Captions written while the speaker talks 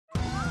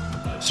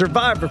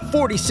Survivor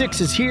 46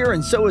 is here,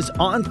 and so is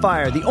On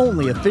Fire, the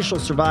only official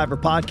Survivor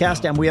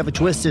podcast, and we have a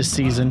twist this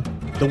season.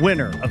 The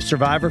winner of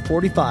Survivor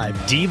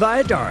 45, Dee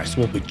Valladares,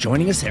 will be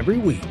joining us every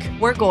week.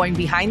 We're going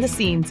behind the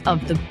scenes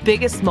of the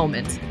biggest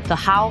moments, the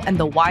how and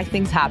the why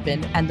things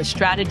happen, and the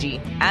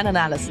strategy and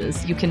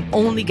analysis you can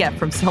only get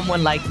from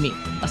someone like me,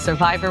 a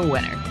Survivor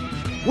winner.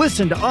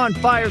 Listen to On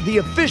Fire, the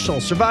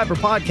official Survivor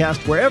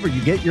podcast, wherever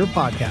you get your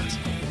podcasts.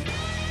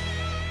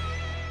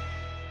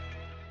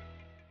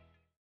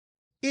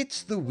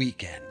 It's the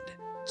weekend,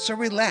 so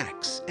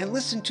relax and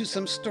listen to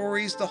some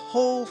stories the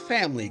whole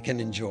family can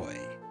enjoy.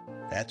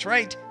 That's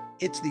right,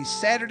 it's the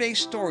Saturday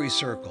Story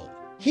Circle,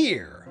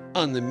 here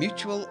on the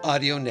Mutual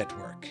Audio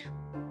Network.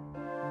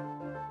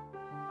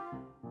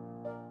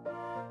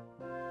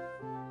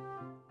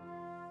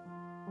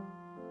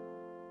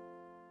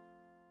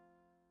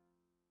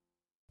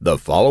 The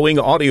following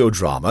audio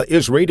drama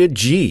is rated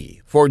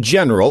G for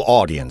general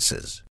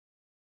audiences.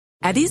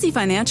 At Easy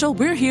Financial,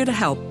 we're here to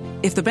help.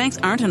 If the banks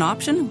aren't an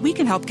option, we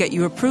can help get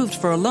you approved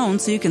for a loan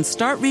so you can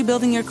start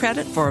rebuilding your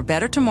credit for a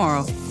better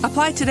tomorrow.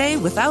 Apply today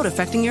without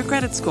affecting your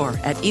credit score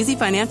at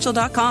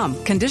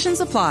easyfinancial.com. Conditions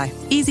apply.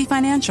 Easy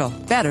Financial.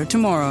 Better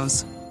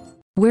tomorrows.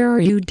 Where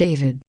are you,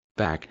 David?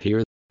 Back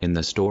here, in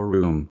the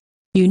storeroom.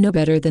 You know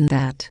better than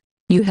that.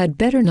 You had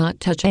better not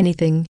touch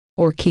anything,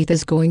 or Keith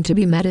is going to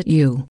be mad at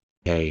you.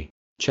 Hey,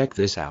 check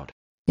this out.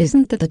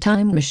 Isn't that the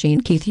time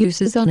machine Keith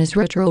uses on his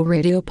retro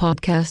radio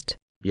podcast?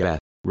 Yeah,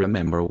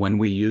 remember when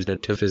we used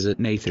it to visit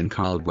Nathan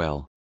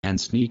Caldwell and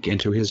sneak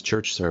into his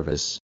church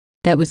service?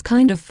 That was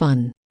kind of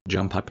fun.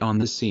 Jump up on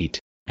the seat,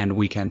 and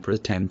we can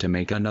pretend to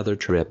make another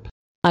trip.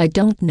 I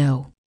don't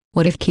know.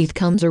 What if Keith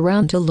comes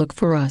around to look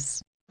for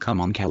us?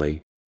 Come on,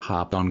 Kelly.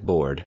 Hop on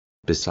board.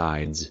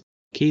 Besides,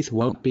 Keith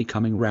won't be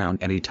coming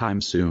round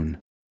anytime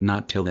soon.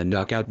 Not till the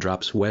knockout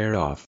drops wear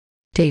off.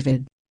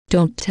 David,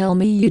 don't tell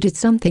me you did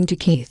something to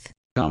Keith.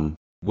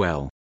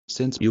 Well,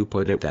 since you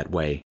put it that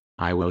way,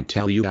 I will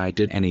tell you I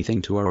did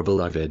anything to our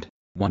beloved,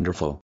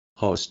 wonderful,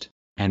 host,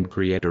 and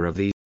creator of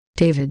these.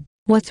 David,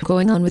 what's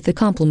going on with the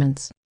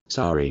compliments?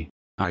 Sorry,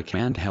 I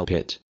can't help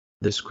it.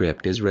 The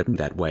script is written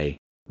that way.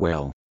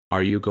 Well,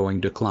 are you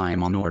going to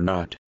climb on or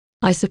not?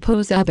 I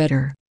suppose I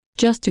better,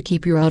 just to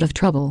keep you out of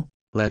trouble.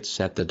 Let's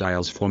set the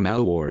dials for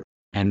Malwart,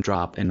 and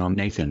drop in on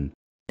Nathan.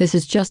 This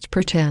is just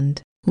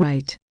pretend,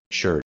 right?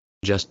 Sure,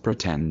 just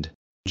pretend.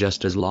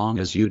 Just as long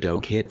as you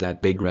don't hit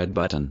that big red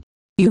button.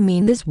 You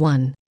mean this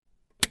one?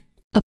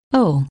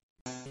 Oh.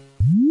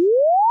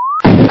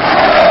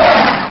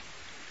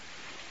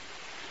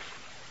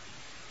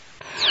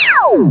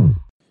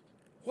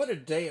 What a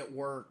day at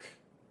work.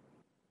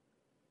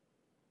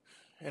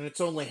 And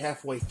it's only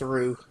halfway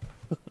through.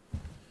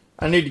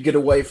 I need to get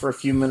away for a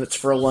few minutes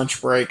for a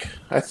lunch break.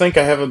 I think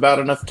I have about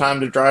enough time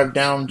to drive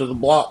down to the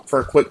block for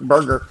a quick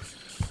burger.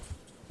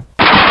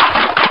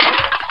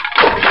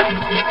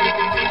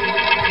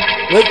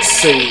 Let's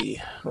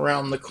see.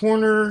 Around the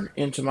corner,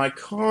 into my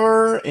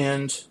car,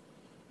 and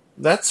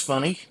that's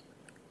funny.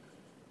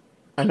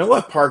 I know I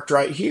parked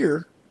right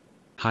here.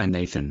 Hi,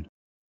 Nathan.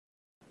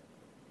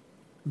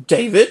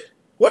 David,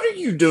 what are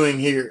you doing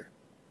here?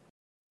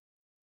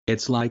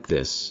 It's like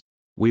this.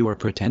 We were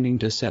pretending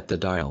to set the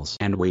dials,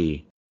 and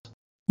we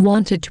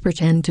wanted to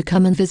pretend to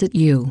come and visit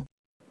you.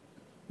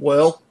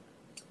 Well,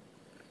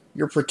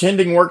 your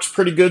pretending works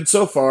pretty good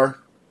so far.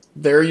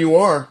 There you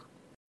are.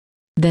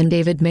 Then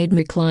David made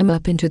me climb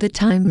up into the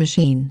time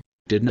machine.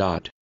 Did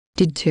not.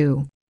 Did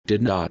too.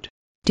 Did not.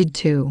 Did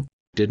too.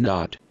 Did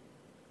not.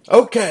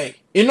 Okay,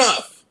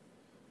 enough.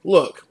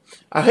 Look,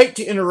 I hate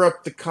to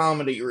interrupt the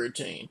comedy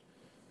routine,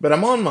 but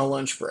I'm on my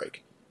lunch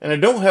break, and I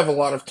don't have a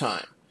lot of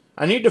time.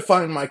 I need to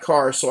find my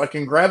car so I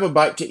can grab a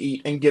bite to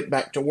eat and get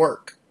back to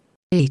work.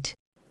 Eat?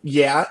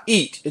 Yeah,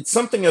 eat. It's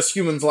something us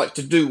humans like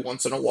to do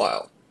once in a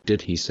while.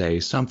 Did he say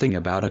something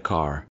about a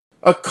car?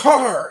 A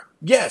car!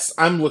 Yes,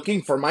 I'm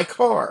looking for my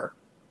car.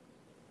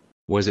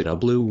 Was it a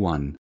blue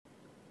one?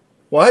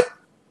 What?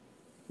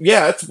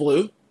 Yeah, it's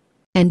blue.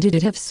 And did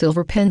it have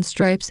silver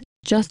pinstripes,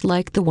 just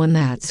like the one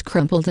that's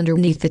crumpled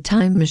underneath the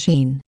time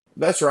machine?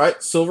 That's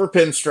right, silver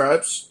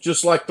pinstripes,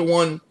 just like the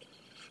one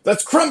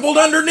that's crumpled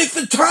underneath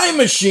the time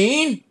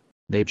machine!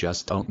 They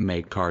just don't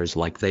make cars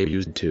like they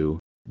used to,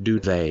 do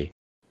they?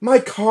 My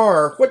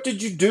car! What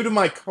did you do to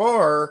my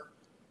car?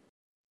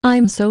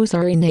 I'm so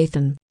sorry,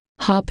 Nathan.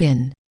 Hop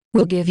in.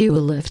 We'll give you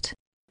a lift.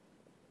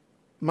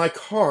 My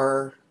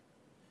car?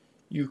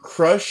 You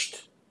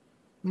crushed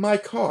my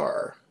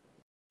car.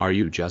 Are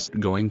you just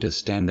going to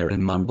stand there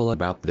and mumble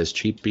about this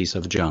cheap piece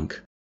of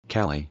junk?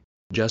 Kelly,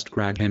 just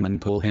grab him and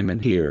pull him in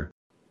here.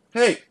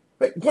 Hey,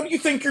 what do you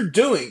think you're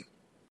doing?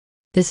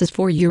 This is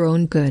for your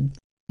own good.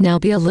 Now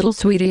be a little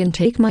sweetie and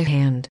take my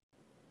hand.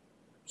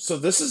 So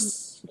this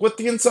is what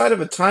the inside of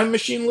a time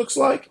machine looks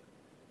like?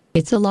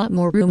 It's a lot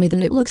more roomy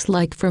than it looks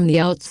like from the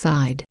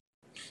outside.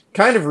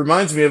 Kind of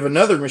reminds me of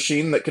another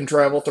machine that can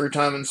travel through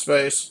time and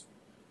space.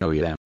 Oh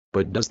yeah,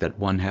 but does that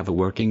one have a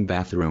working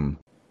bathroom?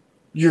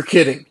 You're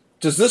kidding.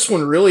 Does this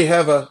one really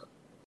have a...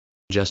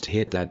 Just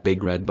hit that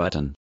big red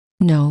button.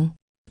 No,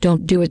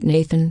 don't do it,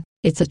 Nathan.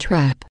 It's a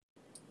trap.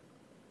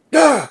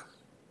 Ah!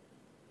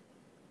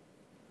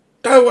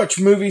 I watch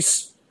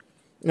movies.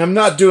 I'm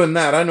not doing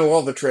that. I know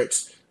all the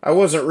tricks. I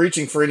wasn't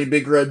reaching for any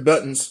big red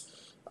buttons.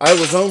 I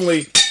was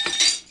only...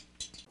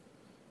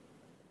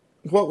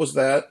 What was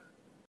that?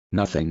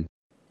 Nothing.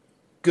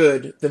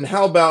 Good. Then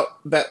how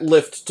about that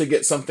lift to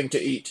get something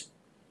to eat?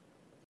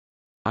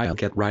 I'll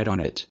get right on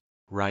it.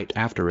 Right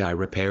after I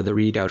repair the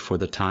readout for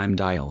the time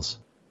dials.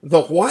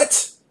 The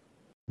what?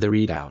 The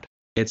readout.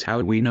 It's how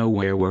we know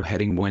where we're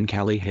heading when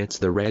Callie hits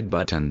the red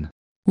button.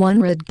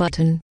 One red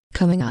button,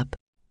 coming up.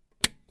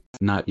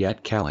 Not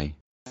yet, Callie.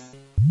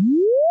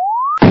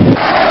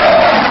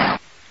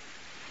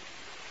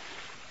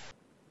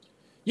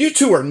 You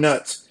two are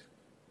nuts.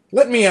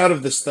 Let me out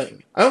of this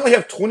thing. I only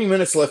have 20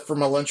 minutes left for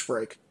my lunch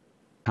break.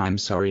 I'm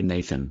sorry,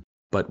 Nathan,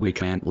 but we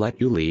can't let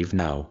you leave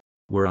now.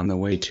 We're on the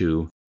way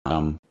to,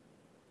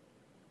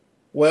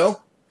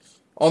 Well,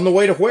 on the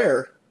way to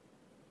where?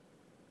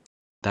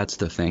 That's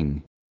the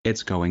thing.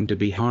 It's going to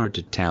be hard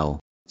to tell,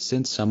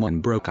 since someone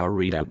broke our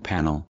readout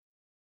panel.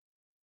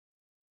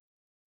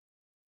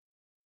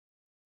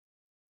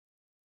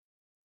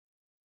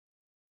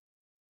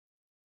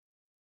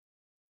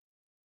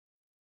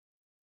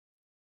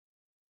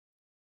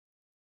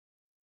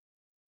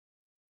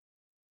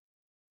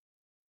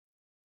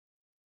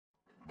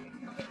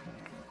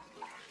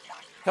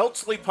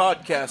 Heltsley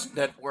Podcast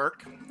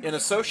Network, in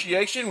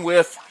association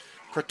with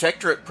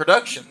Protectorate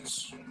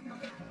Productions,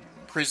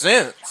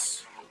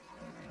 presents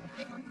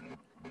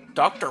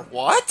Dr.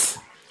 What?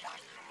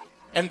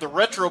 And the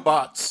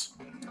Retrobots.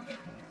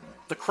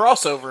 The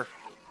crossover.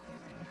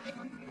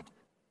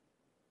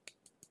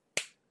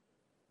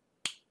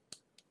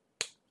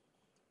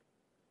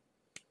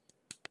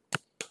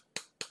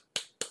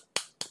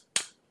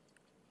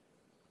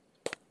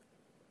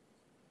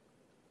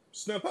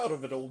 Snap out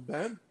of it, old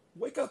man.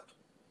 Wake up.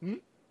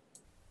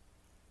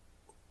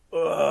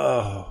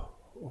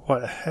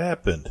 What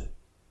happened?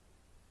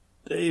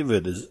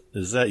 David,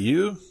 is that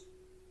you?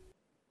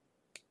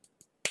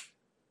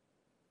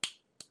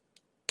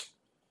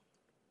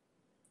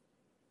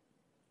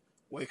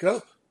 Wake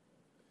up.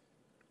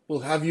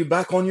 We'll have you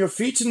back on your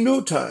feet in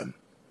no time.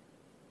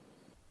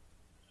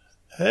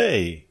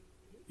 Hey,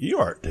 you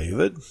aren't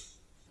David.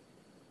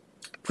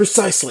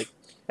 Precisely.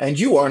 And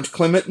you aren't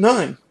Clement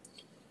 9.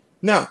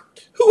 Now,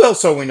 who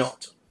else are we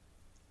not?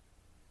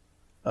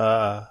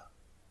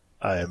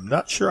 I am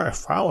not sure I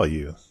follow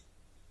you.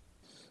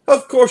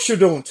 Of course you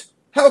don't.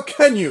 How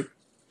can you?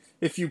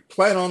 If you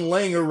plan on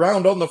laying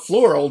around on the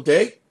floor all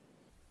day.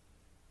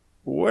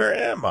 Where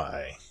am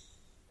I?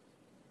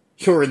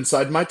 You're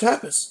inside my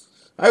tapas.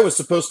 I was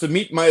supposed to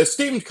meet my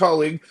esteemed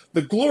colleague,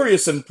 the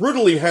glorious and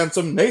brutally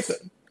handsome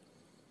Nathan.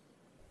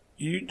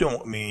 You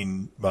don't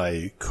mean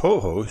my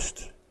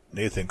co-host,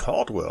 Nathan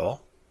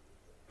Caldwell,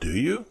 do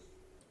you?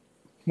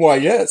 Why,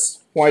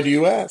 yes. Why do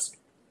you ask?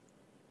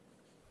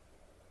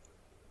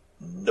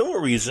 No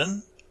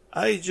reason.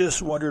 I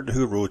just wondered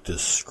who wrote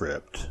this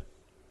script.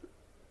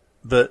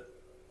 But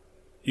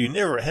you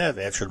never have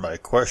answered my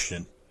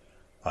question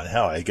on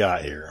how I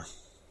got here.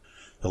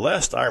 The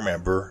last I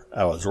remember,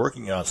 I was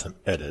working on some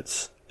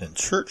edits in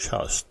Church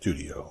House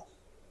Studio.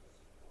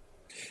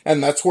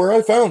 And that's where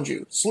I found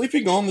you,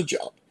 sleeping on the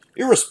job.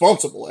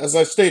 Irresponsible, as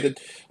I stated,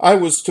 I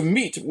was to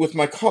meet with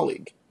my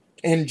colleague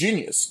and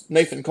genius,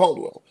 Nathan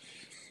Caldwell.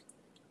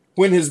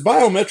 When his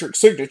biometric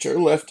signature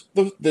left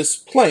this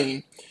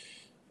plane,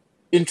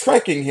 in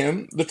tracking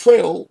him, the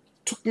trail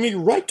took me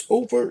right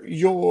over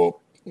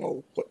your,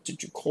 what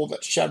did you call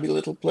that shabby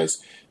little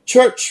place?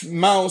 Church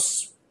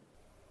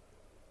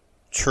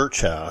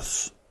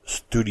House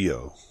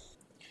Studio.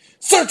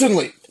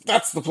 Certainly!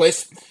 That's the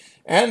place.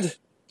 And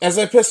as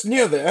I passed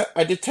near there,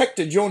 I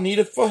detected your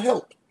need for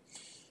help,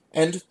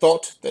 and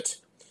thought that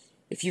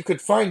if you could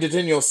find it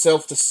in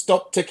yourself to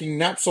stop taking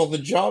naps on the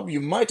job,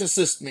 you might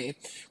assist me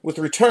with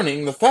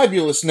returning the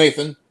fabulous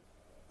Nathan.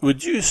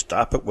 Would you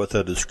stop it with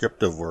the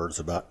descriptive words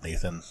about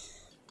Nathan?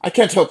 I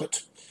can't help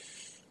it.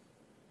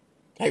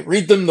 I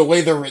read them the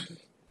way they're written.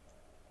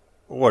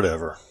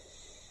 Whatever.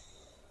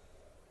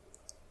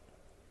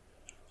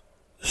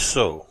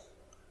 So,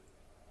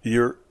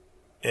 you're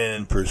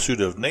in pursuit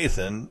of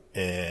Nathan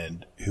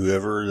and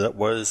whoever that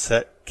was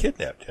that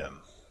kidnapped him.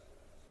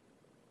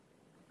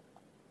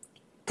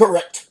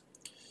 Correct.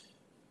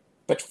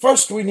 But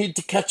first we need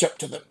to catch up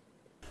to them.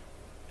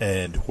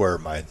 And where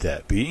might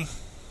that be?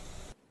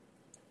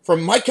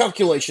 From my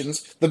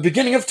calculations, the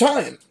beginning of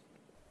time.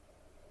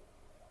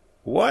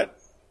 What?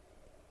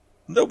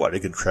 Nobody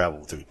can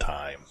travel through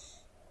time.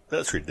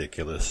 That's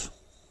ridiculous.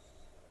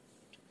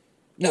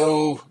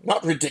 No,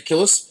 not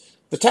ridiculous.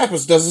 The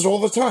Tapas does it all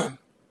the time.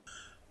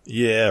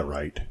 Yeah,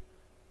 right.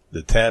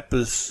 The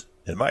Tapas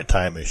and my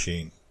time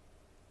machine.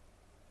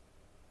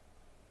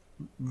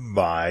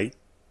 My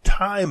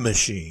time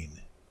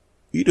machine.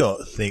 You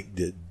don't think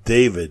that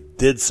David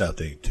did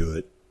something to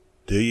it,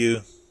 do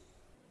you?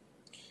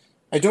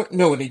 I don't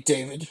know any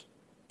David,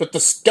 but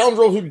the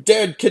scoundrel who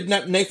dared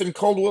kidnap Nathan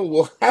Caldwell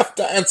will have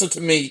to answer to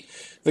me,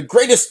 the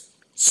greatest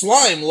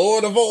slime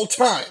lord of all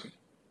time.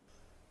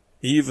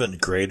 Even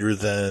greater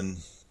than...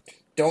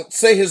 Don't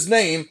say his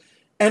name.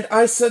 And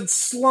I said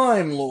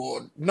Slime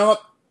Lord,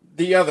 not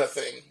the other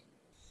thing.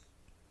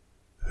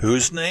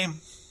 Whose name?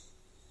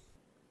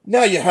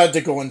 Now you had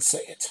to go and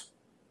say it.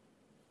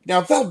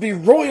 Now there'll be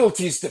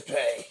royalties to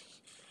pay.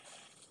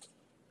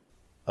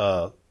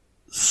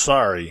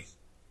 Sorry.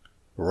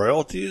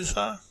 Royalties,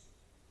 huh?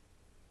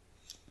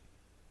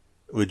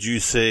 Would you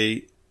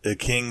say a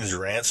king's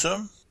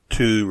ransom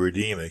to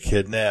redeem a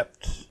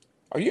kidnapped?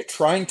 Are you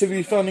trying to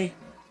be funny?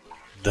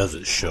 Does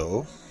it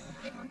show?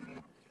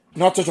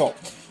 Not at all.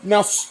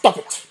 Now stop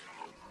it.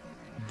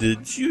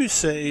 Did you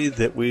say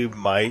that we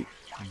might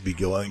be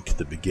going to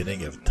the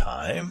beginning of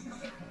time?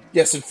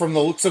 Yes, and from the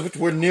looks of it,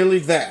 we're nearly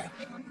there.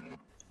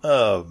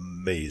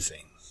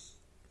 Amazing.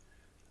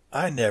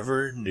 I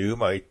never knew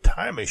my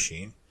time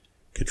machine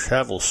could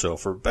travel so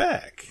far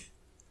back.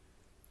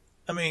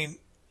 I mean,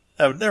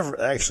 I've never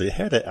actually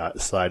had it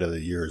outside of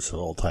the years of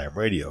old-time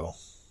radio.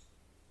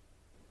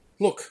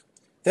 Look,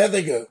 there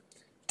they go.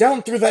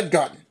 Down through that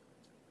garden.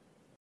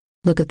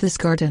 Look at this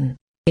garden.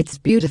 It's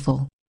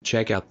beautiful.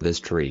 Check out this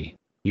tree.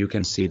 You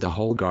can see the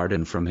whole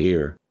garden from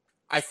here.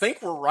 I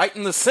think we're right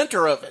in the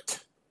center of it.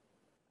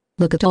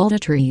 Look at all the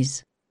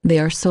trees. They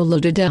are so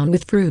loaded down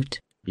with fruit.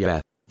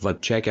 Yeah,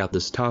 but check out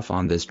the stuff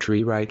on this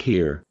tree right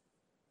here.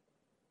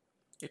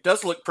 It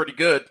does look pretty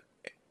good.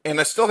 And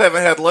I still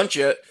haven't had lunch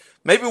yet.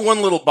 Maybe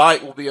one little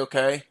bite will be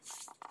okay.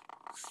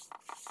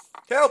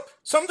 Help!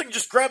 Something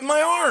just grabbed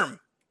my arm!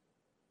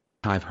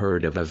 I've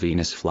heard of a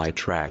Venus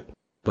flytrap,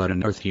 but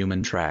an Earth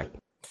human trap.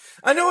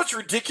 I know it's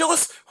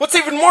ridiculous. What's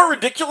even more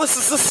ridiculous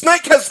is the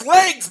snake has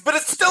legs, but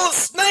it's still a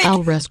snake!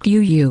 I'll rescue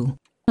you.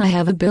 I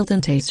have a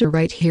built-in taser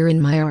right here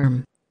in my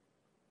arm.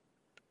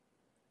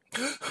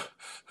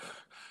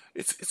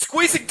 It's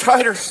squeezing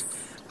tighter.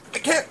 I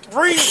can't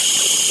breathe.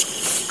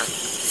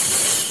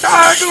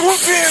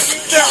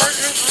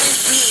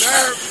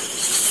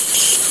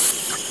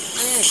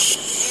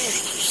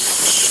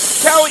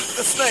 Callie,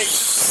 the snake,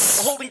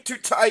 holding too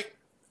tight.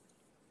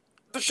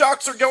 The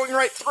shocks are going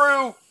right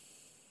through.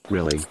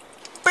 Really?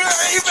 Baby!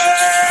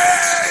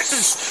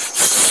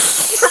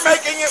 You're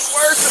making it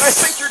worse, and I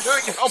think you're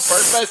doing it on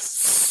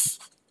purpose.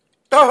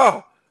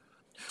 Oh.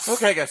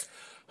 Okay, guys.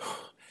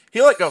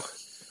 He let go.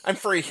 I'm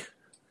free.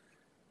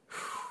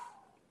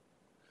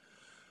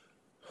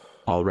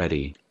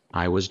 Already.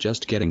 I was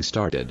just getting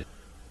started.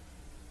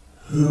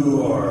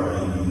 Who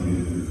are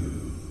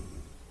you?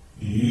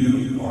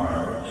 You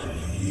aren't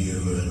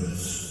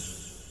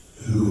humans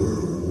who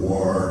were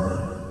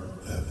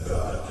warned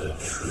about the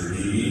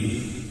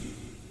tree.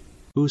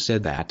 Who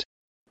said that?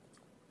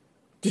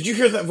 Did you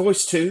hear that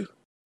voice too?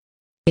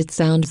 It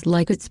sounds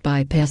like it's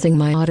bypassing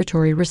my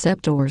auditory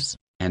receptors.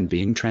 And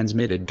being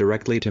transmitted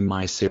directly to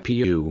my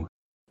CPU.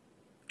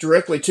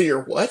 Directly to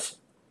your what?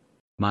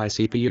 My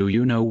CPU,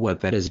 you know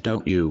what that is,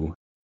 don't you?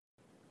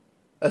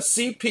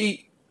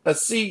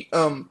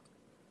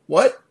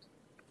 What?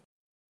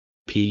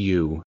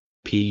 PU.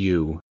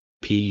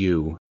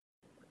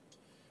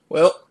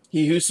 Well,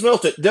 he who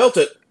smelt it dealt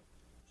it.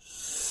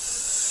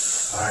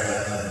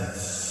 Silence.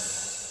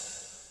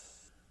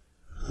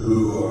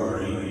 Who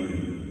are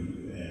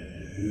you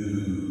and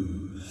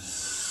who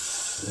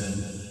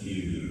sent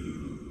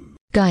you?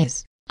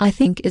 Guys, I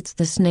think it's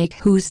the snake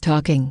who's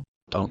talking.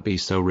 Don't be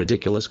so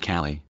ridiculous,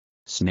 Callie.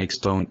 Snakes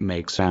don't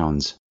make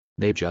sounds.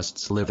 They just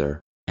slither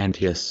and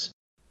hiss.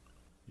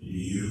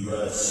 You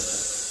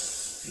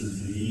must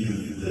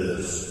leave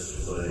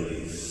this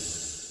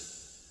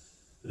place.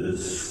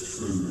 This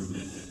fruit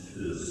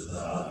is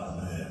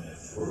not meant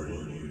for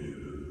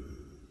you.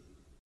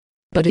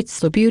 But it's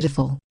so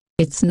beautiful.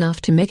 It's enough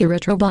to make a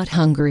retrobot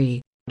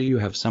hungry. Do you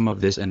have some of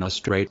this in a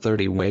straight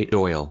 30-weight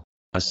oil?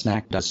 A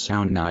snack does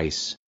sound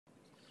nice.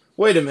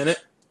 Wait a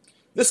minute.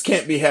 This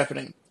can't be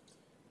happening.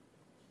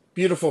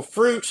 Beautiful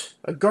fruit,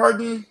 a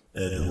garden.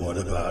 And what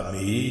about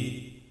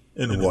me?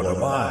 And what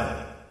am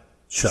I?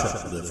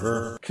 Chopped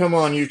liver? Come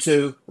on, you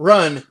two.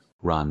 Run.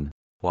 Run.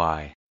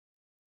 Why?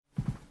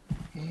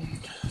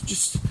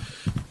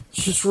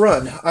 Just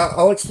run.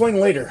 I'll explain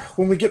later,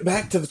 when we get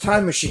back to the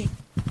time machine.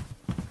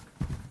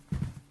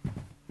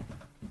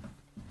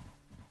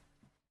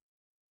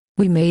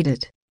 We made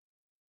it.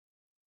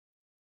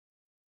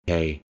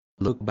 Hey,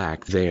 look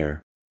back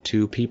there.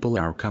 2 people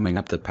are coming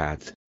up the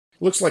path.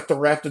 Looks like they're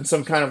wrapped in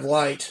some kind of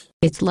light.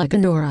 It's like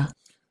an aura.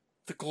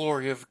 The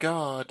glory of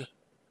God.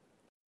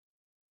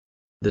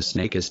 The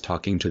snake is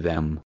talking to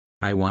them.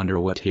 I wonder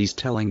what he's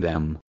telling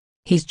them.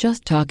 He's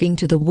just talking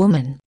to the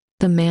woman.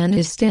 The man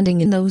is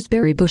standing in those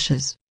berry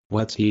bushes.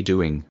 What's he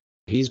doing?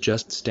 He's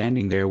just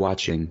standing there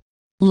watching.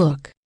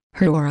 Look,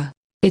 her aura.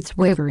 It's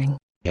wavering.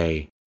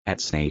 Hey,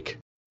 at snake.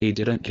 He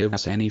didn't give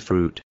us any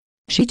fruit.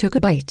 She took a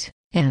bite,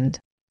 and,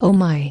 oh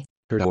my.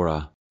 Her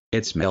aura.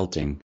 It's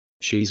melting.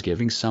 She's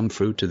giving some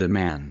fruit to the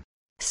man.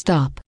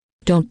 Stop.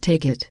 Don't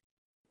take it.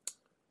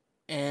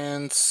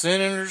 And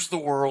sin enters the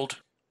world.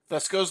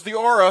 Thus goes the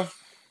aura.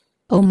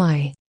 Oh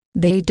my.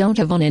 They don't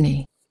have on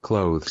any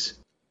clothes.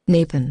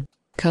 Nathan,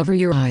 cover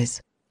your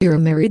eyes. You're a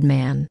married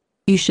man.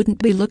 You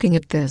shouldn't be looking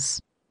at this.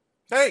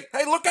 Hey,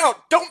 look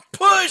out! Don't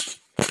push!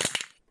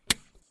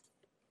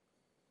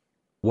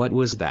 What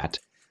was that?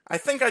 I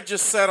think I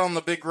just sat on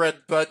the big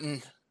red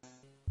button.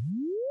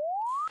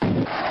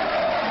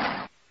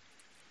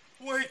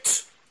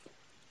 Wait!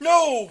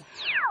 No!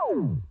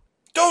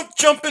 Don't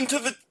jump into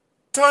the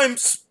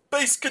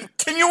time-space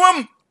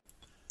continuum!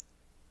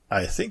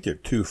 I think they're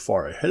too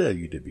far ahead of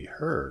you to be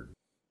heard.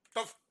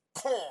 Of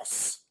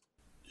course.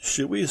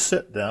 Should we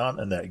sit down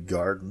in that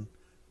garden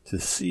to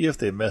see if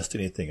they messed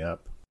anything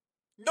up?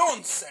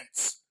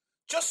 Nonsense!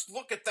 Just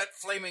look at that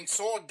flaming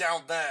sword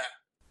down there.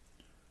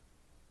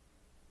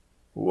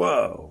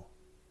 Whoa.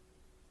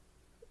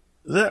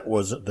 That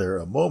wasn't there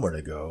a moment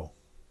ago.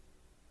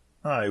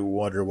 I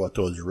wonder what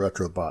those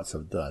retrobots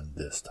have done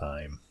this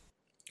time.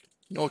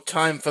 No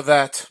time for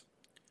that.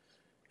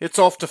 It's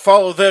off to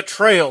follow their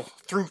trail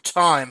through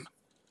time.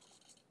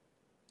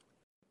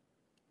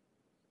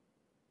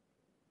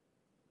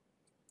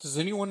 Does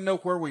anyone know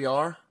where we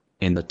are?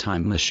 In the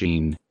time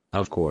machine,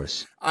 of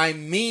course. I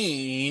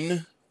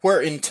mean,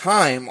 where in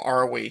time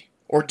are we?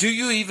 Or do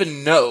you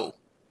even know?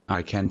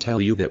 I can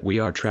tell you that we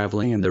are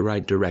traveling in the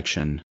right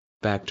direction,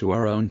 back to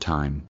our own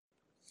time.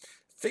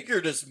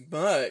 Figured as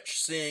much,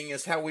 seeing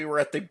as how we were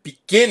at the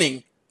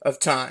beginning of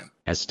time.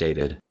 As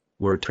stated,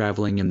 we're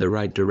traveling in the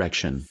right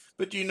direction.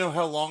 But do you know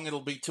how long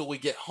it'll be till we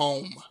get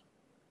home?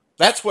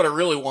 That's what I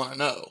really want to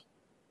know.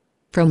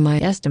 From my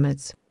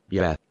estimates.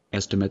 Yeah,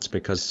 estimates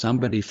because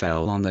somebody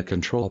fell on the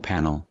control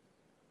panel.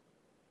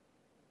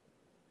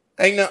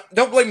 Hey, no,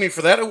 don't blame me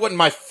for that. It wasn't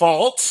my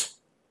fault.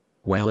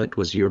 Well, it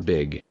was your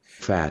big,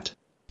 fat.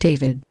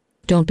 David,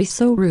 don't be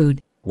so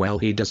rude. Well,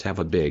 he does have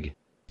a big.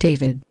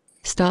 David,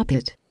 stop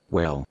it.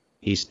 Well,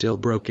 he still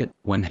broke it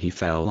when he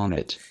fell on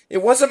it.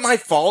 It wasn't my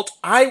fault.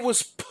 I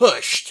was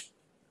pushed.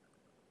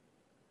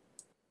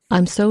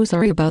 I'm so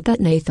sorry about that,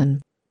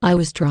 Nathan. I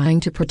was trying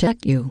to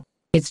protect you.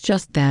 It's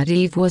just that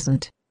Eve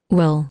wasn't.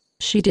 Well,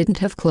 she didn't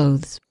have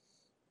clothes.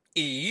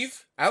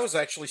 Eve? I was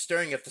actually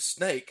staring at the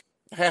snake.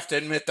 I have to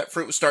admit that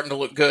fruit was starting to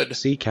look good.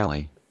 See,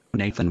 Callie,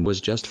 Nathan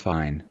was just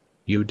fine.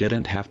 You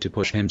didn't have to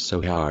push him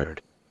so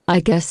hard. I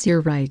guess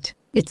you're right.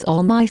 It's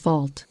all my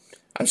fault.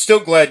 I'm still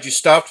glad you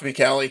stopped me,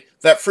 Callie.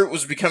 That fruit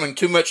was becoming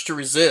too much to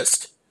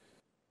resist.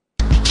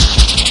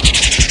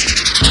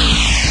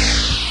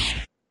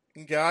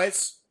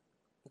 Guys,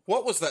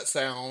 what was that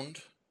sound?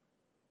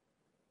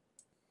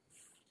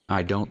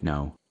 I don't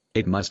know.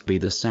 It must be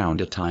the sound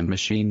a time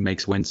machine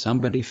makes when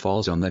somebody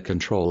falls on the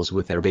controls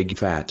with their big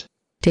fat.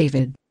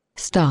 David,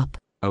 stop.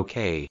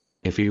 Okay,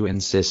 if you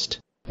insist.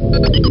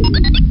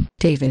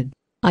 David,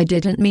 I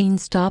didn't mean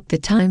stop the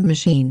time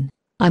machine.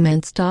 I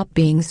meant stop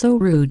being so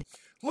rude.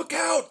 Look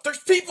out! There's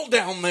people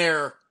down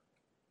there!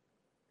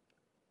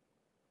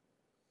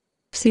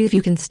 See if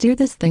you can steer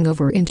this thing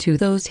over into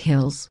those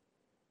hills.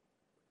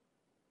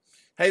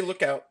 Hey,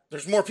 look out.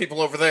 There's more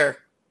people over there.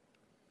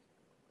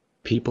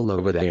 People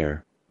over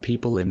there.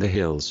 People in the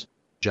hills.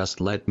 Just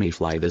let me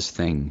fly this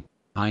thing.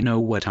 I know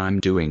what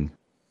I'm doing.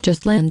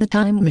 Just land the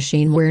time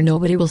machine where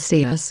nobody will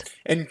see us.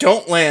 And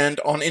don't land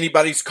on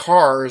anybody's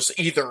cars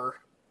either.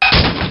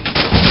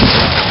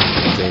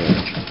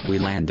 There. We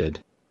landed.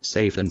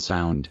 Safe and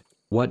sound.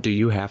 What do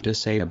you have to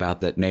say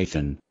about that,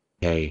 Nathan?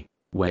 Hey,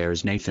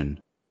 where's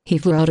Nathan? He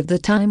flew out of the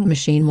time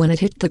machine when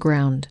it hit the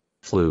ground.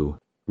 Flew?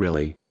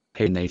 Really?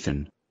 Hey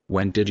Nathan,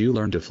 when did you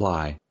learn to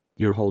fly?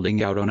 You're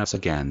holding out on us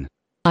again.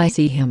 I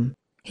see him.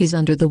 He's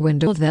under the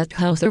window of that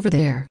house over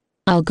there.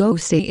 I'll go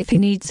see if he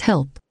needs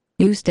help.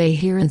 You stay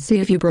here and see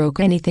if you broke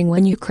anything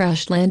when you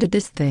crash-landed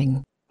this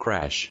thing.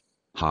 Crash?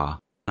 Ha.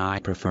 I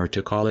prefer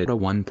to call it a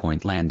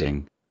one-point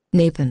landing.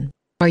 Nathan,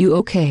 are you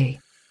okay?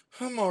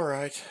 I'm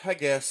alright, I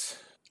guess.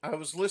 I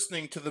was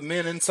listening to the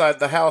men inside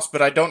the house,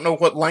 but I don't know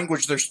what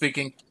language they're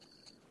speaking.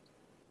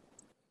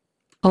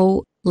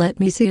 Oh, let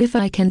me see if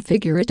I can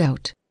figure it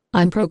out.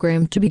 I'm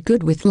programmed to be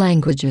good with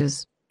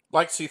languages.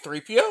 Like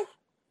C-3PO?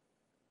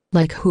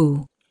 Like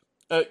who?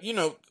 You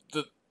know,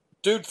 the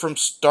dude from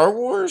Star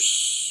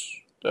Wars?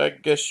 I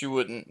guess you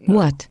wouldn't know.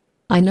 What?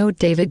 I know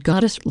David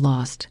got us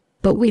lost,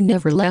 but we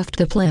never left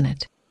the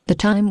planet. The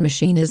time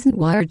machine isn't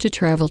wired to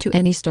travel to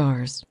any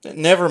stars.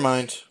 Never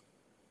mind.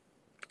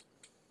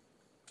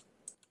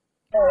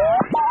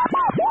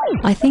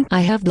 I think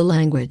I have the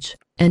language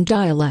and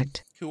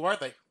dialect. Who are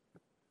they?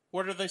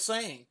 What are they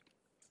saying?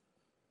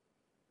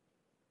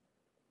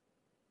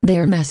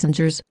 They're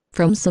messengers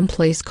from some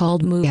place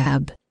called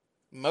Moab.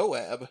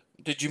 Moab?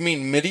 Did you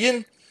mean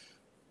Midian?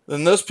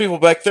 Then those people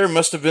back there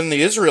must have been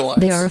the Israelites.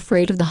 They are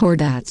afraid of the horde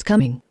that's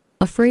coming.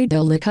 Afraid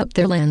they'll lick up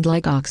their land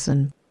like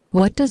oxen.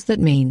 What does that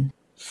mean?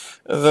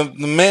 The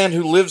man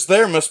who lives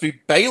there must be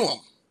Balaam.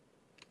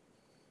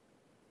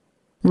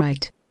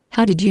 Right.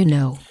 How did you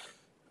know?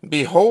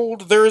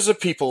 Behold, there is a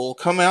people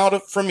come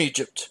out from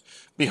Egypt.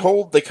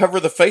 Behold, they cover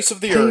the face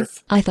of the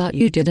earth. I thought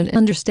you didn't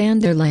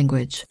understand their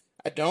language.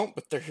 I don't,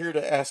 but they're here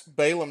to ask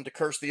Balaam to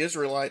curse the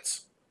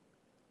Israelites.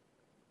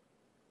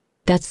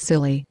 That's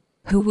silly.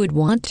 Who would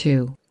want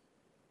to?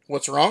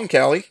 What's wrong,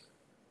 Callie?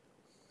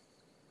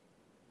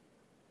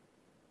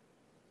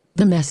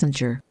 The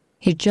messenger.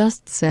 He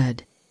just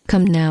said,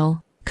 "Come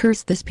now,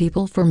 curse this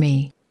people for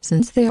me,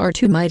 since they are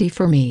too mighty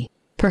for me.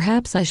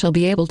 Perhaps I shall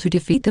be able to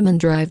defeat them and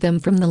drive them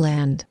from the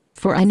land,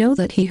 for I know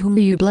that he whom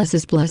you bless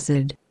is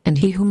blessed, and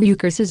he whom you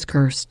curse is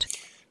cursed.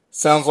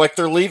 Sounds like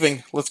they're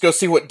leaving. Let's go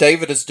see what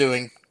David is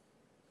doing.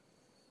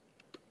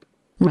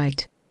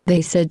 Right.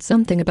 They said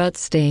something about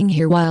staying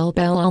here while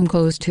Balaam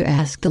goes to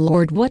ask the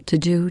Lord what to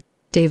do.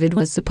 David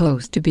was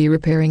supposed to be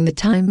repairing the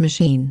time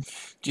machine.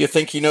 Do you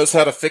think he knows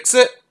how to fix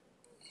it?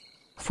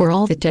 For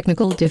all the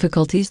technical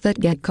difficulties that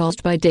get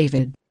caused by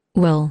David,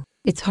 well,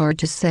 it's hard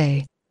to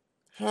say.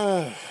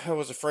 I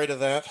was afraid of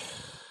that.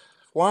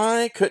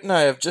 Why couldn't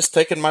I have just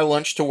taken my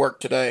lunch to work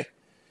today?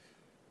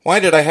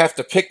 Why did I have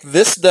to pick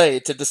this day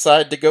to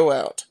decide to go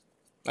out?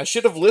 I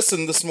should have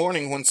listened this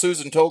morning when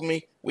Susan told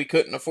me we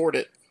couldn't afford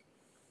it.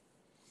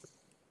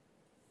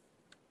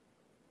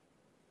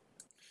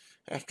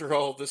 After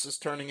all, this is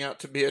turning out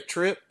to be a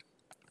trip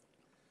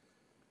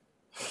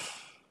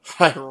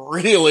I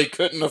really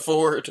couldn't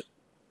afford.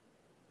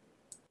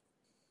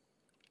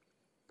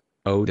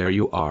 Oh, there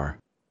you are.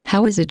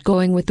 How is it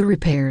going with the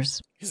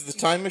repairs? Is the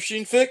time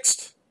machine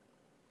fixed?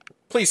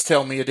 Please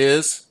tell me it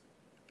is.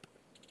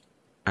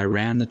 I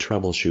ran the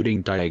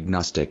troubleshooting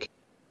diagnostic.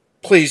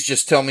 Please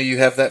just tell me you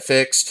have that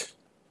fixed.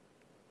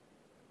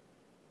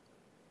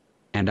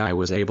 And I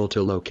was able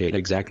to locate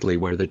exactly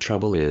where the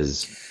trouble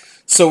is.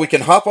 So we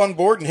can hop on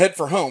board and head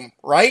for home,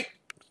 right?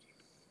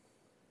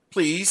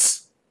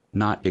 Please?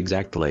 Not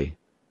exactly.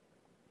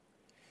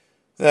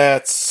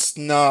 That's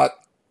not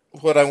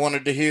what I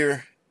wanted to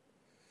hear.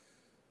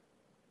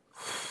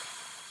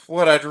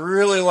 What I'd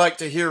really like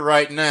to hear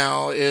right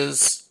now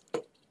is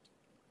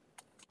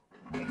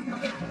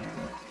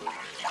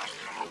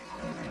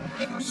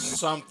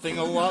something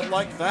a lot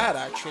like that,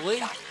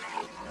 actually.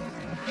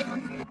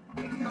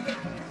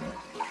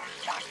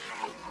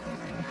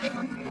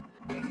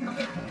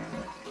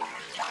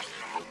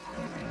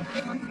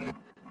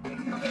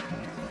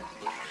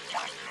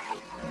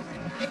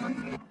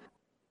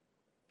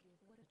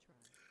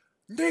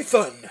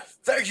 Nathan!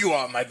 There you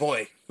are, my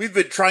boy. We've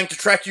been trying to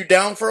track you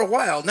down for a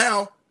while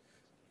now.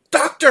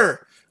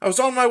 Doctor! I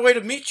was on my way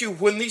to meet you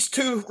when these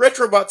two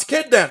Retrobots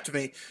kidnapped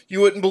me. You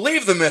wouldn't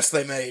believe the mess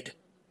they made.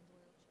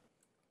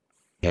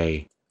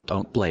 Hey,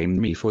 don't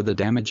blame me for the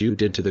damage you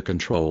did to the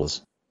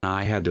controls.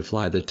 I had to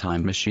fly the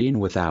time machine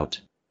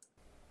without.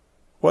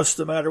 What's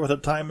the matter with the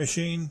time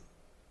machine?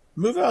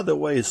 Move out of the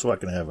way so I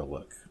can have a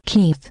look.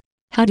 Keith,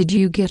 how did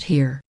you get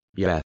here?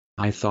 Yeah,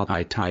 I thought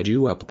I tied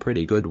you up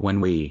pretty good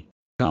when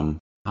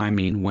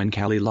when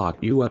Callie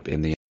locked you up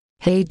in the...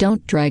 Hey,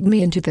 don't drag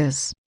me into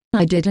this.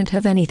 I didn't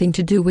have anything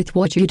to do with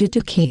what you did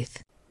to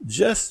Keith.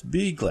 Just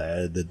be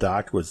glad the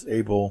doc was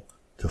able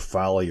to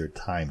follow your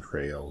time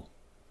trail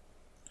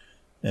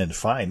and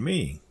find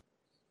me.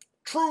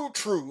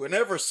 True, and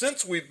ever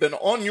since we've been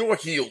on your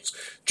heels,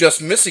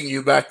 just missing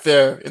you back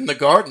there in the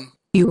garden.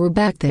 You were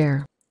back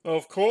there.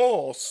 Of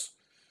course.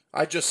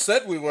 I just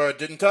said we were,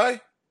 didn't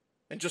I?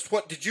 And just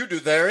what did you do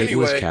there anyway? It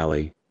was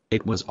Callie.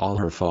 It was all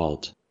her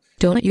fault.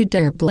 Don't you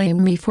dare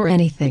blame me for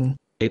anything.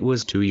 It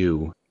was to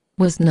you.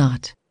 Was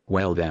not.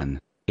 Well then,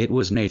 it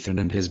was Nathan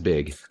and his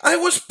big... I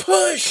was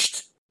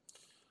pushed!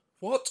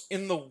 What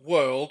in the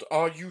world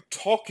are you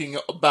talking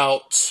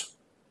about?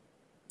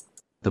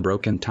 The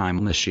broken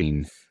time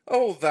machine.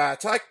 Oh,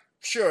 that.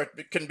 Sure,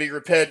 it can be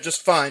repaired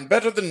just fine.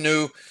 Better than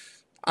new.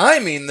 I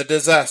mean the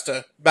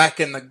disaster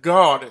back in the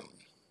garden.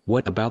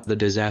 What about the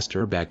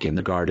disaster back in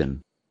the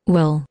garden?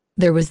 Well,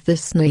 there was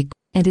this snake,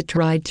 and it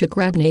tried to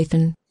grab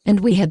Nathan,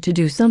 and we had to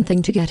do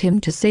something to get him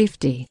to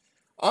safety.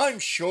 I'm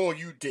sure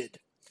you did.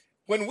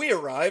 When we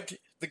arrived,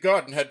 the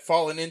garden had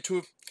fallen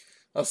into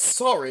a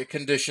sorry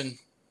condition.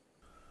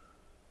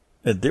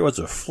 And there was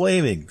a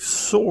flaming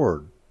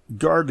sword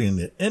guarding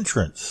the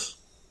entrance.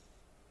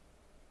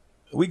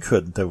 We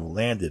couldn't have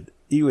landed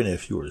even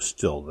if you were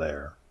still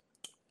there.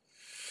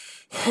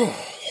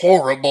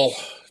 Horrible.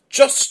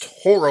 Just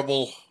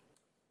horrible.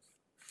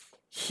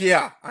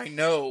 Yeah, I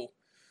know.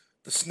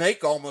 The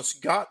snake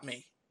almost got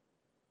me.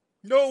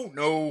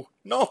 No,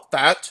 not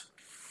that.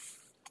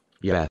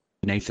 Yeah,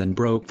 Nathan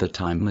broke the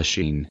time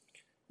machine.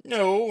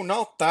 No,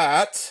 not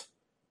that.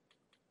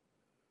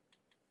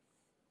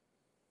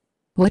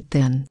 What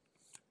then?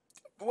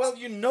 Well,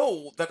 you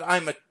know that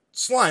I'm a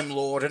slime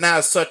lord, and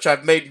as such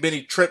I've made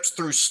many trips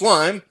through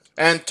slime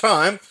and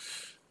time.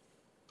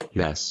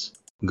 Yes,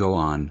 go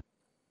on.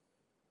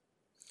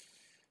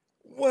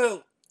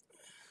 Well,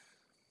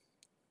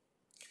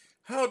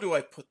 how do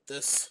I put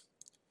this?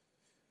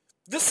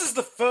 This is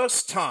the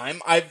first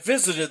time I've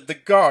visited the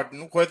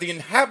garden where the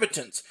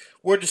inhabitants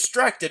were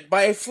distracted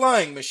by a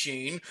flying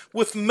machine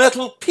with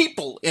metal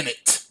people in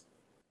it.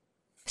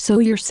 So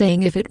you're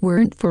saying if it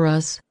weren't for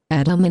us,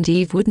 Adam and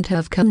Eve wouldn't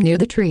have come near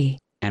the tree?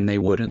 And they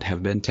wouldn't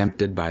have been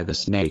tempted by the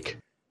snake.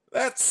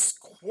 That's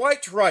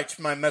quite right,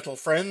 my metal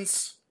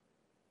friends.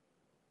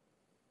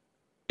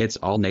 It's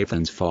all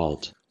Nathan's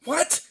fault.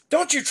 What?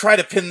 Don't you try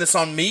to pin this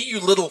on me, you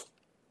little...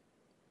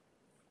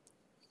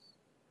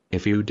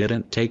 If you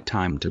didn't take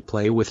time to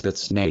play with that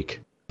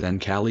snake, then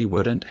Callie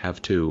wouldn't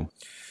have to.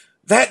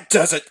 That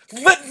does it!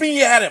 Let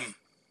me at him!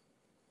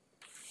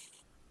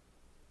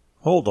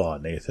 Hold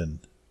on,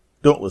 Nathan.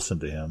 Don't listen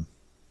to him.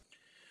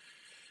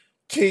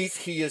 Keith,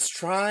 he is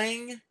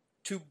trying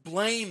to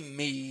blame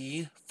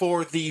me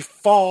for the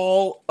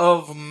fall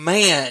of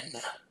man.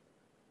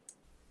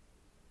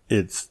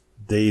 It's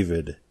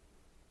David.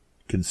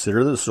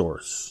 Consider the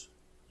source.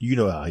 You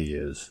know how he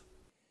is.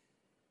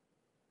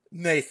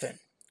 Nathan,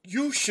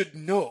 you should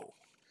know.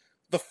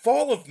 The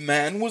fall of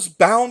man was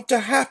bound to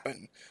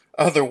happen.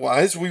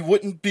 Otherwise, we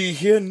wouldn't be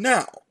here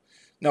now.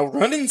 Now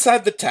run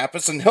inside the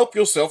tapas and help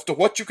yourself to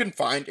what you can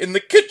find in the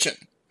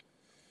kitchen.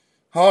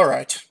 All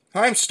right,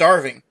 I'm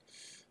starving.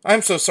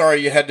 I'm so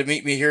sorry you had to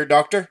meet me here,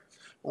 Doctor.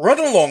 Run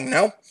along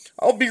now.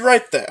 I'll be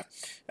right there,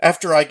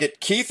 after I get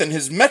Keith and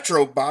his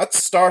Metrobots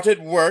started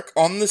work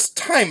on this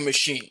time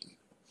machine.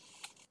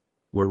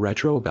 We're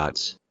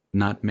Retrobots,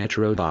 not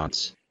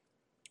Metrobots.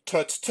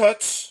 Tut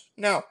tut.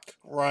 Now,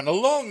 run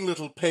along,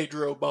 little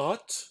Pedro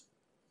Bot.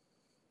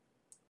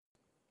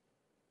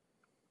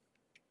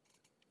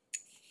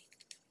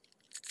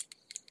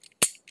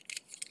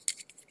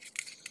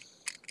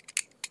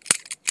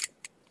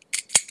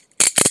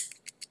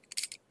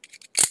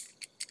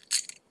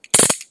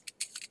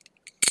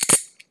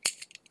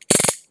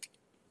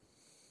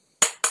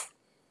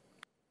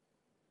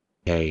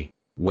 Hey,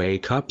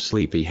 wake up,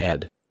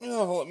 sleepyhead.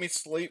 Oh, let me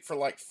sleep for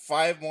like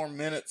 5 more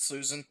minutes,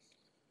 Susan.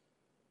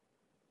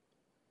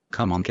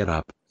 Come on, get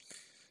up.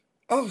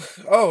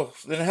 Oh,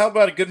 then how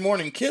about a good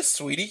morning kiss,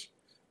 sweetie?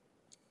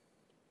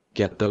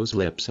 Get those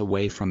lips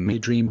away from me,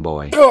 dream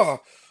boy.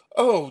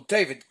 Oh,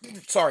 David,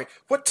 sorry.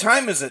 What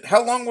time is it?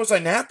 How long was I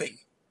napping?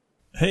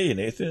 Hey,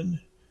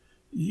 Nathan.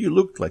 You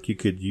looked like you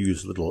could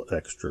use a little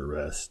extra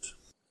rest.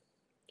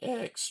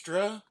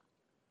 Extra?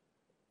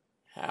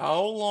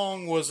 How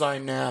long was I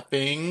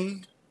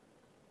napping?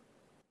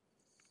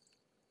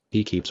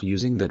 He keeps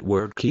using that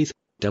word, Keith.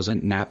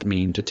 Doesn't nap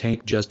mean to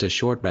take just a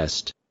short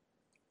rest?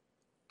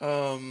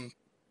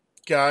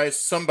 Guys,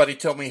 somebody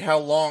tell me, how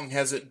long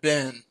has it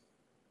been?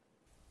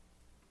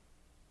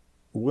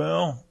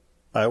 Well,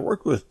 I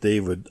worked with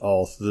David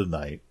all through the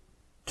night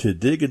to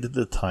dig into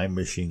the time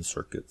machine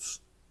circuits.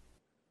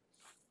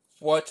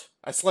 What?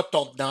 I slept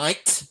all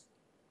night?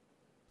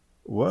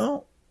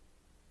 Well,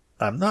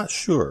 I'm not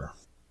sure.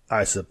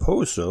 I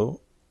suppose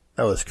so.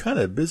 I was kind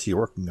of busy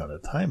working on a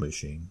time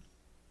machine.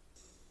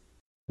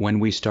 When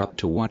we stopped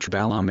to watch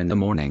Balaam in the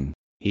morning,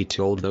 he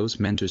told those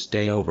men to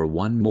stay over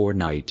one more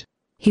night.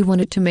 He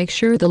wanted to make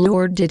sure the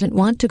Lord didn't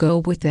want to go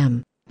with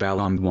them.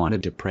 Balaam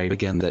wanted to pray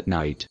again that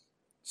night.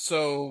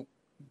 So,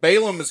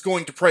 Balaam is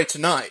going to pray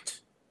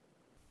tonight.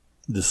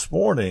 This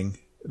morning,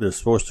 they're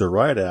supposed to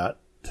ride out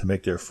to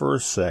make their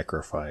first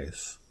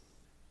sacrifice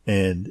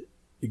and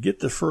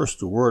get the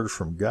first word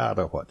from God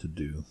on what to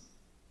do.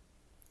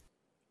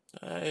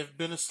 I've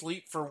been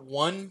asleep for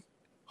 1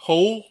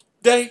 whole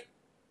day?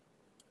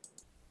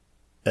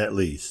 At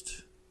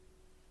least.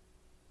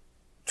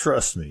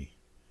 Trust me,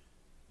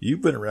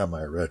 you've been around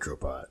my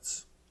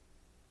Retrobots.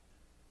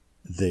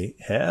 They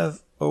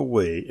have a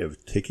way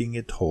of taking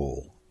a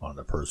toll on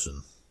a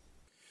person.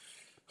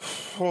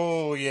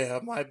 Oh yeah,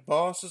 my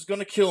boss is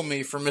gonna kill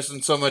me for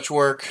missing so much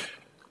work.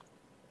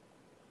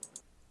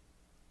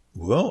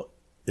 Well,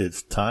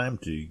 it's time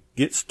to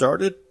get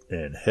started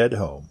and head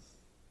home.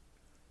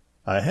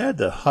 I had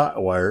to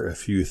hotwire a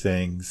few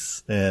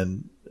things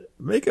and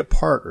make a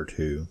part or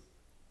two,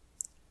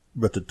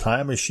 but the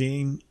time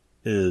machine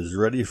is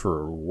ready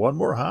for one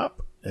more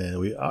hop, and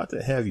we ought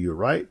to have you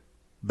right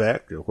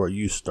back to where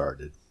you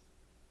started.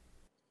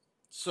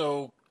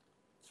 So,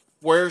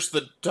 where's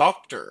the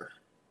doctor?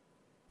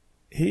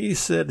 He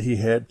said he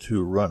had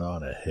to run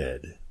on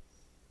ahead.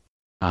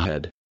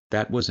 Ahead?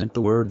 That wasn't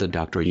the word the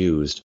doctor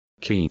used,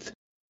 Keith.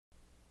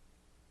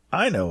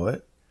 I know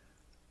it.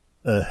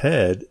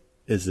 Ahead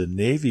is a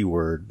Navy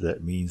word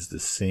that means the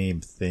same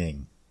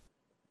thing.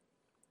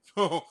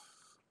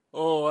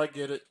 Oh, I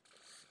get it.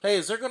 Hey,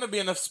 is there going to be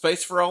enough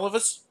space for all of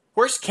us?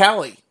 Where's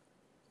Callie?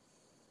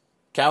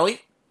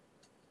 Callie?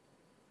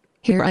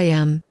 Here I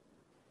am.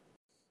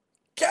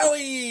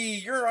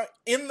 Callie, you're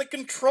in the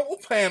control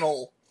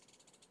panel.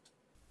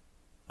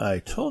 I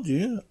told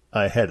you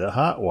I had to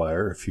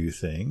hotwire a few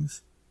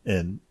things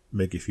and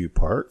make a few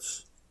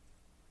parts.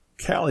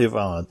 Callie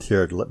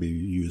volunteered to let me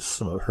use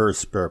some of her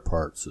spare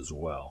parts as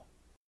well.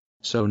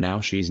 So now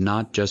she's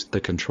not just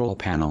the control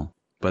panel,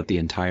 but the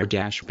entire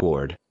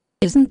dashboard.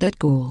 Isn't that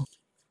cool?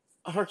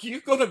 Are you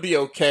going to be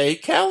okay,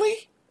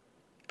 Callie?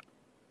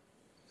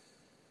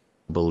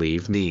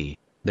 Believe me,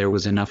 there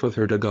was enough of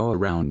her to go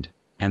around,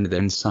 and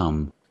then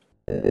some.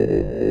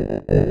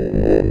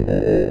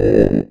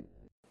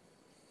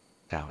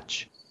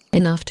 Ouch.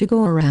 Enough to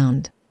go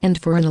around,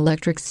 and for an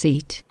electric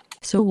seat.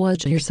 So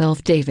watch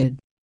yourself, David.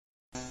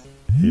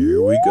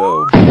 Here we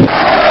go.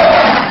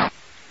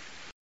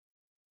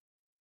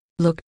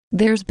 Look,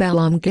 there's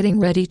Balaam getting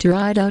ready to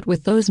ride out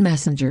with those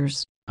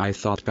messengers. I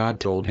thought God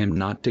told him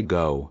not to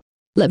go.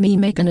 Let me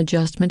make an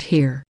adjustment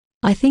here.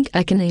 I think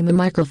I can aim a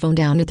microphone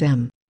down at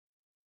them.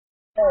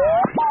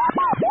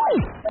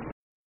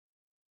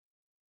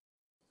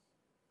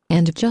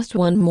 And just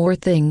one more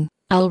thing,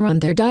 I'll run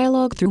their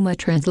dialogue through my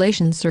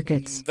translation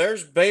circuits.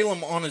 There's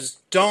Balaam on his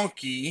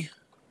donkey.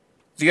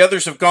 The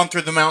others have gone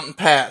through the mountain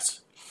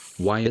pass.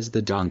 Why is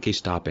the donkey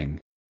stopping?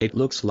 It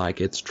looks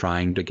like it's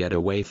trying to get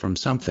away from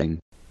something.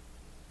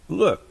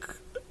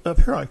 Look,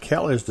 up here on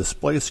Callie's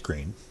display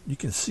screen, you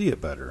can see it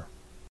better.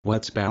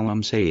 What's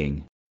Balaam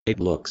saying? It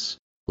looks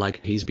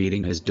like he's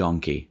beating his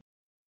donkey.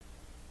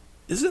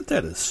 Isn't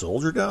that a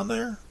soldier down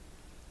there?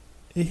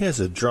 He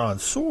has a drawn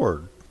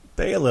sword.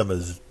 Balaam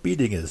is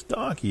beating his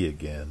donkey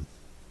again.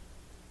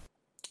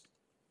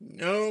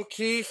 No,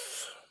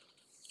 Keith.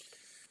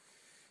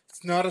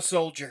 It's not a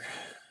soldier.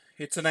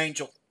 It's an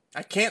angel.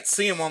 I can't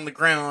see him on the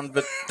ground,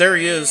 but there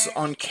he is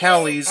on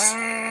Callie's.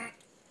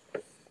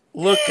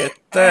 Look at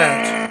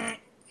that.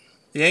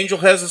 The angel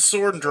has his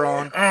sword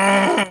drawn.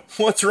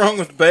 What's wrong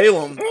with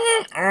Balaam?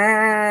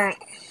 I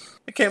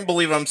can't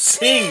believe I'm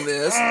seeing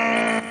this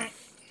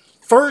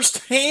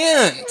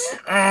firsthand.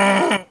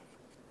 I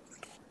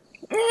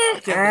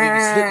can't believe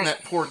he's hitting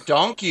that poor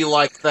donkey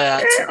like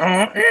that.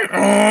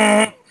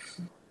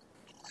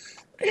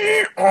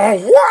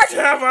 What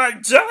have I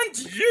done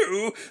to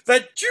you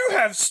that you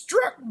have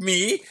struck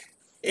me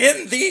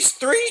in these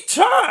 3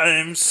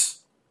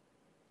 times?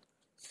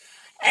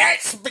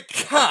 It's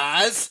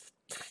because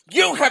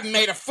you have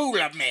made a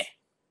fool of me.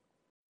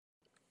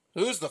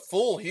 Who's the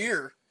fool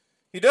here?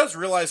 He does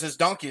realize his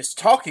donkey is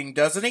talking,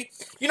 doesn't he?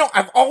 You know,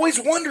 I've always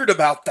wondered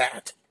about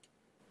that.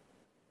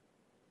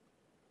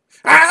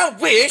 I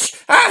wish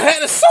I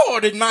had a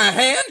sword in my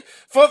hand,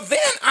 for then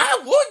I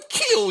would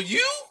kill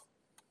you.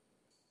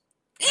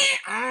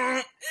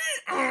 Am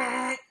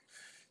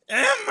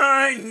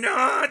I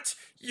not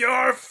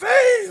your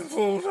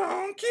faithful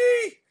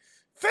donkey?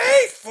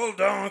 Faithful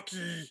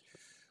donkey,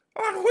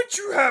 on which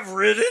you have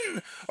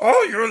ridden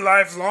all your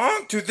life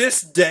long to this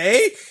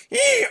day?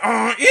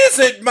 Is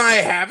it my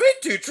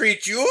habit to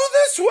treat you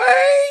this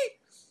way?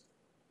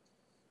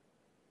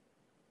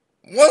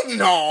 Well,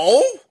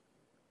 no.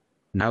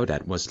 Now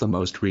that was the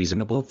most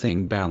reasonable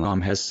thing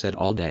Balaam has said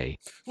all day.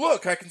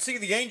 Look, I can see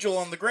the angel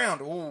on the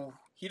ground. Ooh,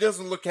 he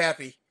doesn't look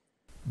happy.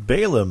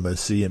 Balaam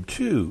must see him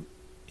too.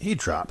 He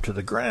dropped to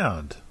the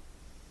ground.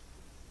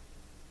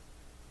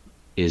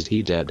 Is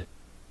he dead?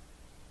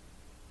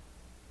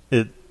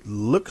 It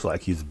looks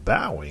like he's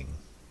bowing.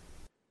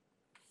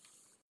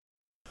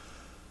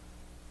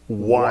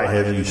 Why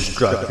have you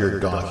struck your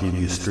donkey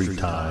these 3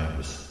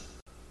 times?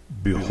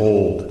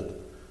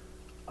 Behold,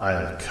 I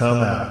have come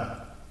out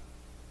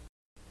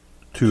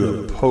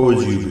to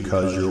oppose you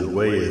because your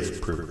way is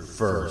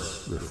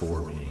perverse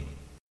before me.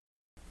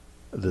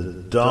 The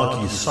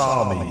donkey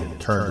saw me and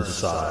turned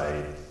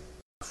aside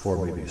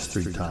before me these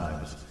 3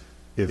 times.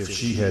 If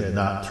she had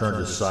not turned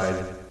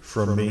aside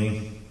from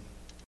me,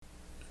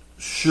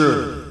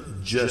 surely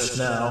just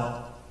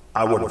now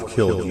I would have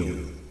killed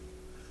you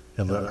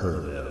and let her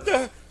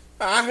live.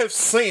 I have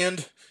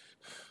sinned,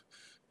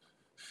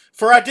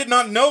 for I did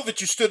not know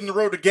that you stood in the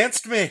road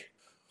against me.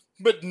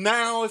 But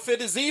now, if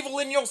it is evil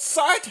in your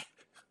sight,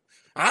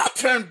 I'll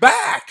turn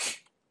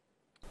back.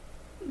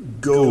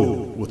 Go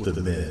with the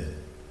men,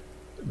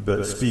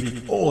 but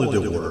speak only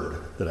the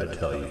word that I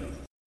tell you.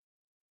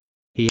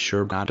 He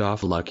sure got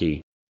off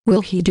lucky.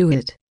 Will he do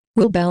it?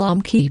 Will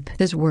Balaam keep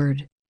his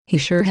word? He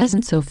sure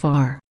hasn't so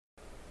far.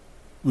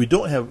 We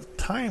don't have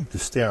time to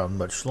stay on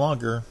much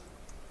longer.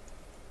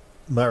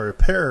 My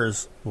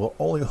repairs will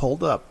only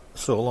hold up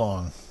so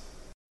long.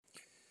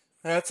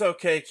 That's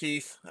okay,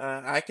 Keith.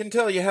 I can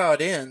tell you how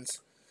it ends.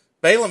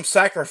 Balaam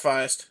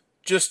sacrificed,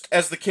 just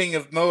as the king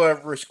of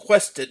Moab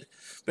requested,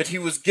 but he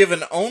was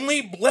given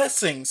only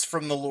blessings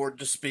from the Lord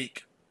to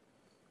speak.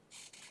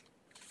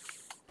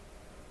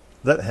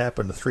 That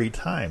happened 3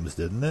 times,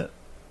 didn't it?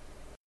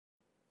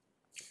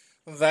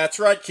 That's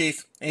right,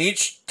 Keith.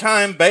 Each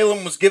time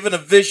Balaam was given a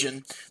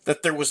vision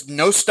that there was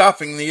no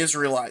stopping the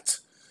Israelites.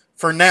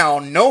 For now,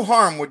 no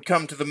harm would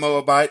come to the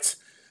Moabites.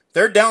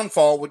 Their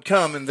downfall would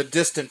come in the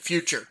distant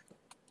future.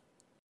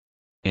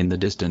 In the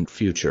distant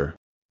future.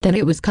 Then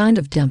it was kind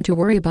of dumb to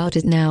worry about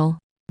it now.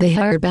 They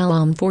hired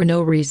Balaam for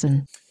no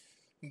reason.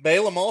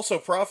 Balaam also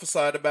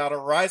prophesied about a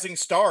rising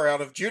star out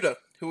of Judah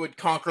who would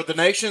conquer the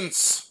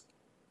nations.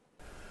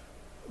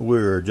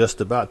 We're just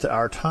about to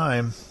our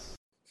time.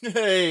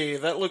 Hey,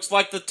 that looks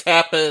like the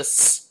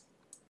tapas.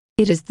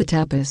 It is the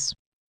tapas.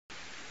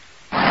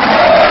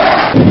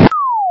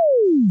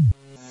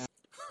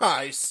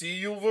 I see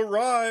you've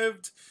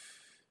arrived.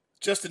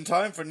 Just in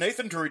time for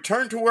Nathan to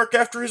return to work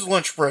after his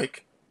lunch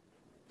break.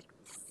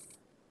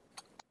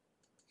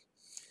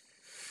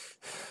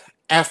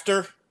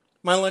 After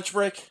my lunch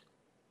break?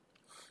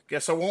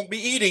 Guess I won't be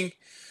eating.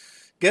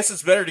 Guess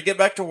it's better to get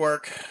back to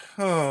work.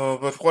 Oh,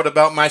 but what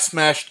about my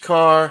smashed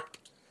car?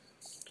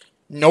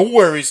 No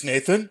worries,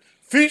 Nathan.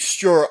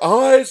 Feast your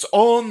eyes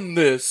on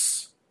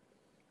this.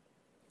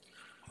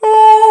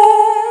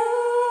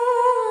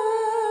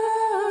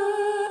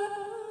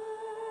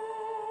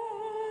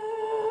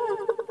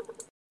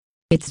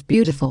 It's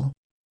beautiful.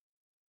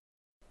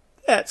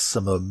 That's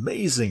some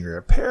amazing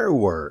repair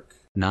work.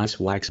 Nice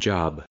wax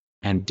job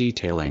and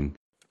detailing.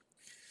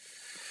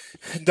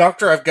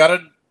 Doctor, I've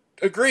got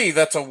agree,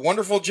 that's a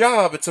wonderful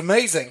job. It's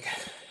amazing.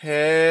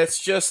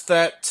 It's just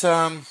that,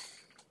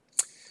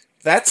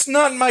 that's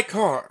not my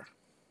car.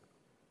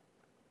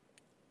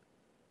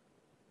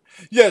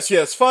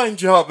 Yes, fine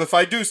job, if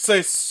I do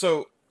say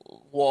so.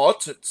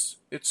 What?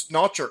 It's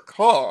not your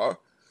car.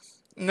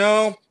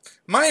 No,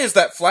 mine is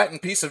that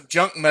flattened piece of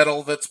junk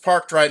metal that's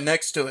parked right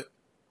next to it.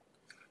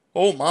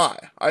 Oh my,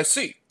 I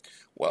see.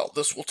 Well,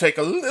 this will take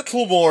a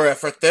little more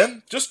effort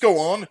then. Just go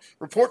on,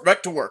 report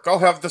back to work. I'll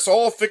have this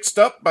all fixed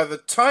up by the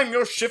time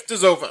your shift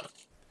is over.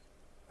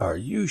 Are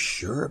you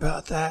sure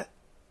about that?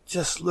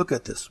 Just look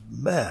at this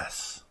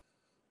mess.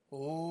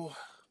 Oh,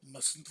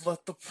 mustn't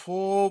let the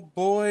poor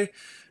boy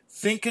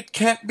think it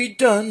can't be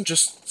done.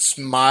 Just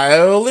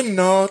smile and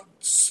nod,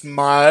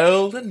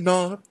 smile and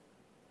nod.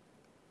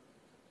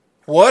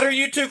 What are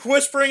you two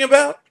whispering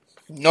about?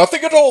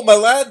 Nothing at all, my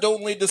lad,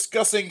 only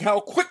discussing how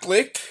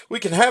quickly we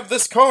can have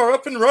this car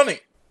up and running.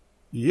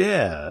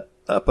 Yeah,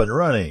 up and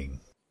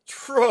running.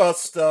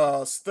 Trust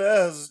us,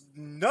 there's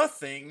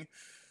nothing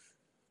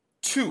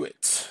to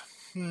it.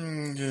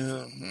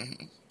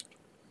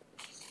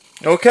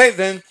 Okay,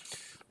 then.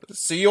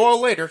 See you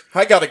all later.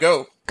 I gotta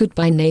go.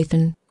 Goodbye,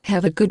 Nathan.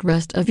 Have a good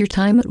rest of your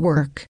time at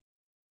work.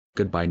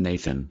 Goodbye,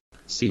 Nathan.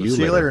 See you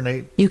later,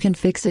 Nate. You can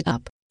fix it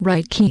up,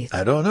 right, Keith?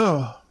 I don't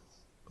know.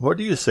 What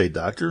do you say,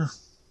 Doctor?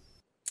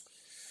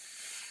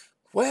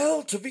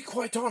 Well, to be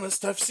quite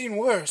honest, I've seen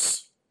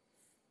worse.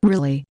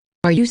 Really?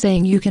 Are you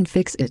saying you can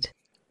fix it?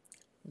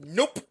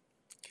 Nope.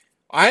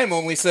 I am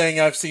only saying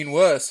I've seen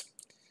worse.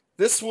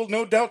 This will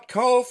no doubt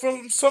call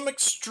for some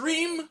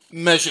extreme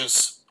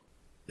measures.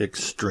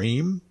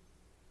 Extreme?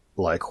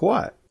 Like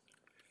what?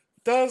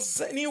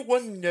 Does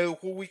anyone know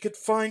where we could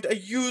find a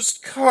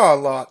used car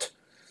lot?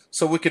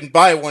 So we can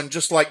buy one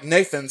just like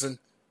Nathan's and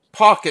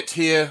park it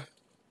here.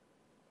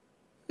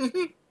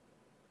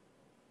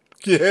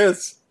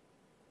 Yes.